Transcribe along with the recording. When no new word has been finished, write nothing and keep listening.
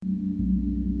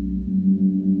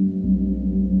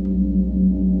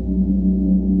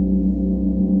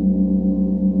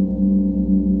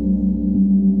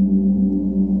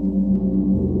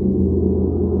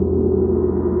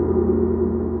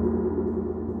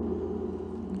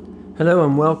Hello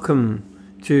and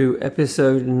welcome to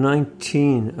episode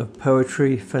 19 of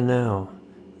Poetry for Now,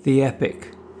 the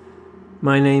Epic.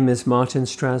 My name is Martin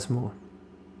Strasmore.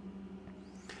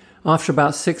 After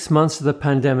about 6 months of the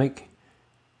pandemic,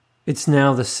 it's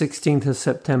now the 16th of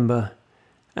September,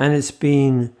 and it's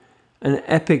been an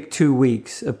epic 2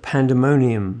 weeks of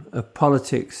pandemonium, of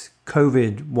politics,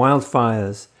 COVID,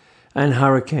 wildfires, and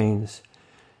hurricanes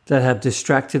that have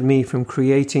distracted me from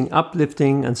creating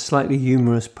uplifting and slightly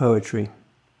humorous poetry.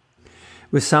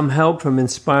 With some help from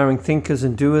inspiring thinkers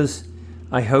and doers,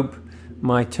 I hope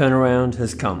my turnaround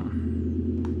has come.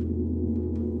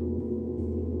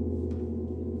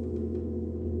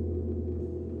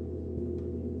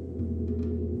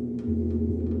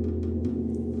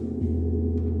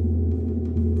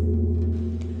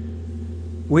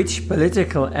 Which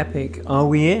political epic are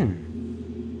we in?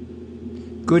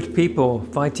 Good people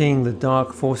fighting the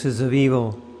dark forces of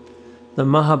evil. The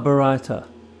Mahabharata,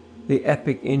 the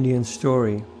epic Indian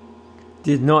story,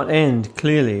 did not end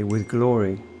clearly with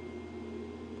glory.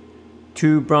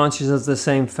 Two branches of the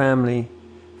same family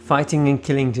fighting and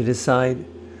killing to decide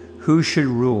who should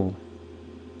rule.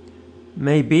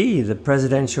 Maybe the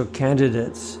presidential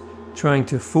candidates trying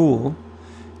to fool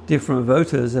different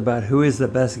voters about who is the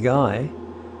best guy.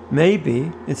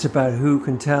 Maybe it's about who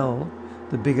can tell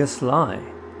the biggest lie.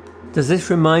 Does this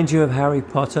remind you of Harry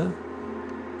Potter,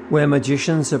 where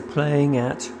magicians are playing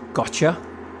at gotcha?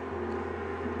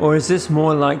 Or is this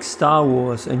more like Star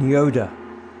Wars and Yoda,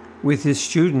 with his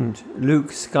student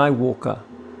Luke Skywalker,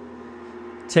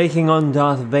 taking on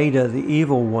Darth Vader, the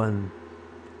evil one,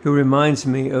 who reminds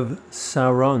me of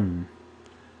Sauron,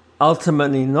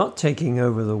 ultimately not taking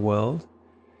over the world,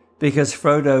 because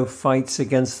Frodo fights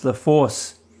against the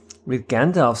Force. With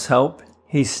Gandalf's help,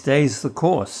 he stays the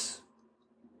course.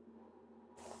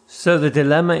 So the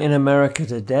dilemma in America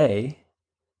today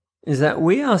is that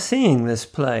we are seeing this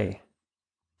play.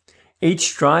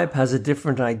 Each tribe has a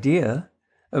different idea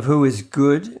of who is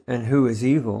good and who is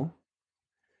evil.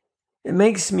 It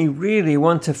makes me really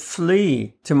want to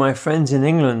flee to my friends in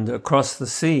England across the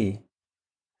sea.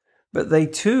 But they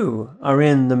too are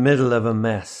in the middle of a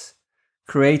mess,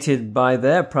 created by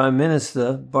their Prime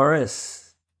Minister,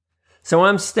 Boris. So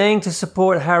I'm staying to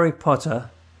support Harry Potter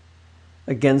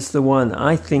against the one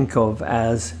I think of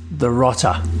as the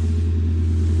rotter.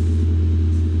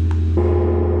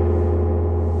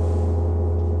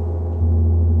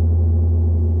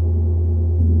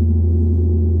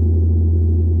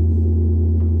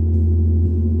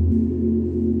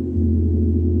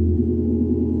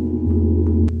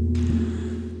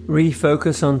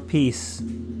 Refocus on peace.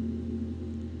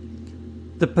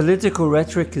 The political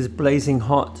rhetoric is blazing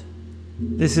hot.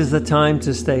 This is the time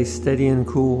to stay steady and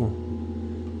cool,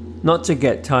 not to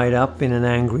get tied up in an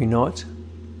angry knot,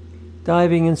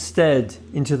 diving instead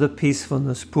into the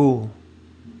peacefulness pool.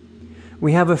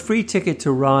 We have a free ticket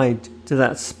to ride to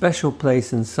that special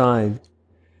place inside,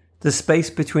 the space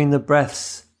between the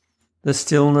breaths, the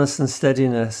stillness and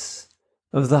steadiness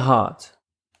of the heart.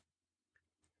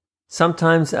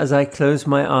 Sometimes as I close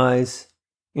my eyes,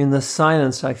 in the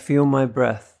silence I feel my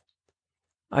breath.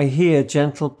 I hear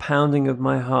gentle pounding of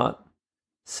my heart,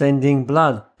 sending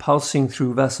blood pulsing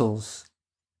through vessels.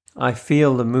 I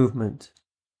feel the movement.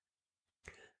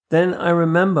 Then I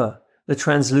remember the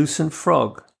translucent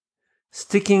frog,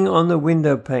 sticking on the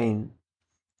window pane,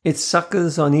 its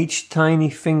suckers on each tiny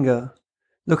finger,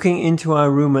 looking into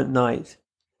our room at night,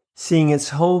 seeing its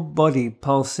whole body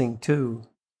pulsing too.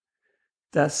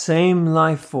 That same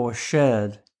life force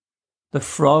shared, the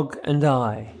frog and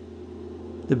I,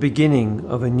 the beginning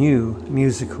of a new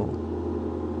musical.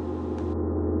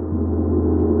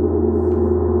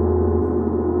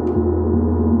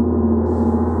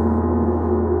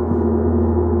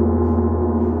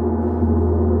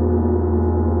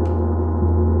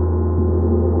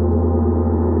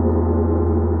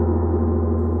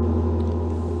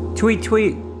 Tweet,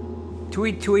 tweet,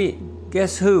 tweet, tweet,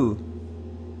 guess who?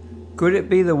 Could it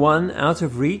be the one out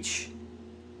of reach?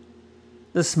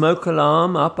 The smoke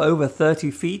alarm up over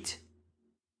 30 feet?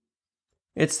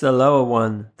 It's the lower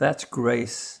one, that's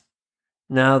Grace.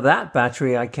 Now that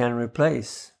battery I can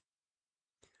replace.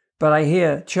 But I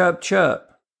hear chirp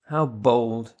chirp, how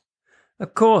bold.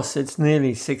 Of course it's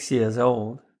nearly 6 years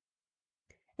old.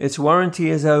 Its warranty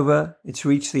is over, it's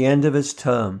reached the end of its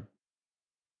term.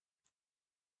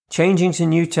 Changing to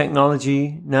new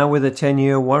technology, now with a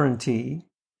 10-year warranty,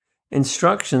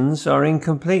 instructions are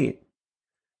incomplete.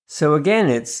 So again,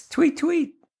 it's tweet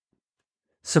tweet.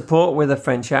 Support with a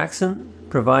French accent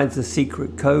provides the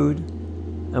secret code,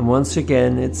 and once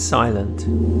again it's silent.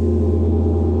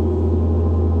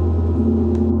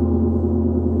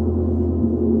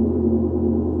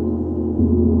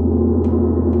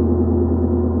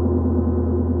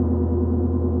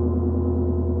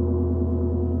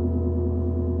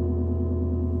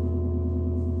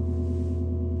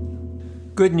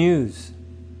 good news.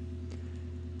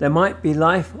 There might be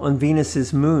life on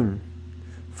Venus's moon.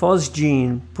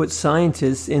 Phosgene put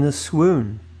scientists in a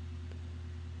swoon.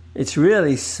 It's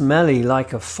really smelly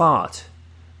like a fart,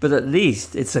 but at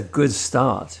least it's a good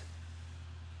start.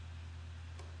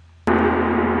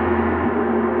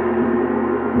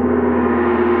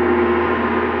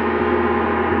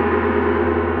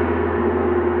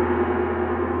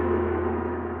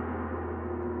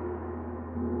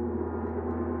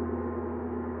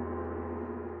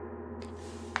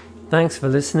 Thanks for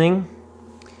listening.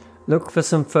 Look for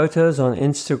some photos on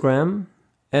Instagram,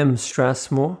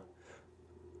 mstrassmore,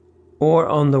 or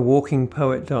on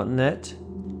thewalkingpoet.net.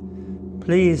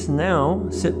 Please now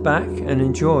sit back and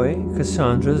enjoy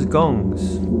Cassandra's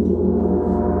gongs.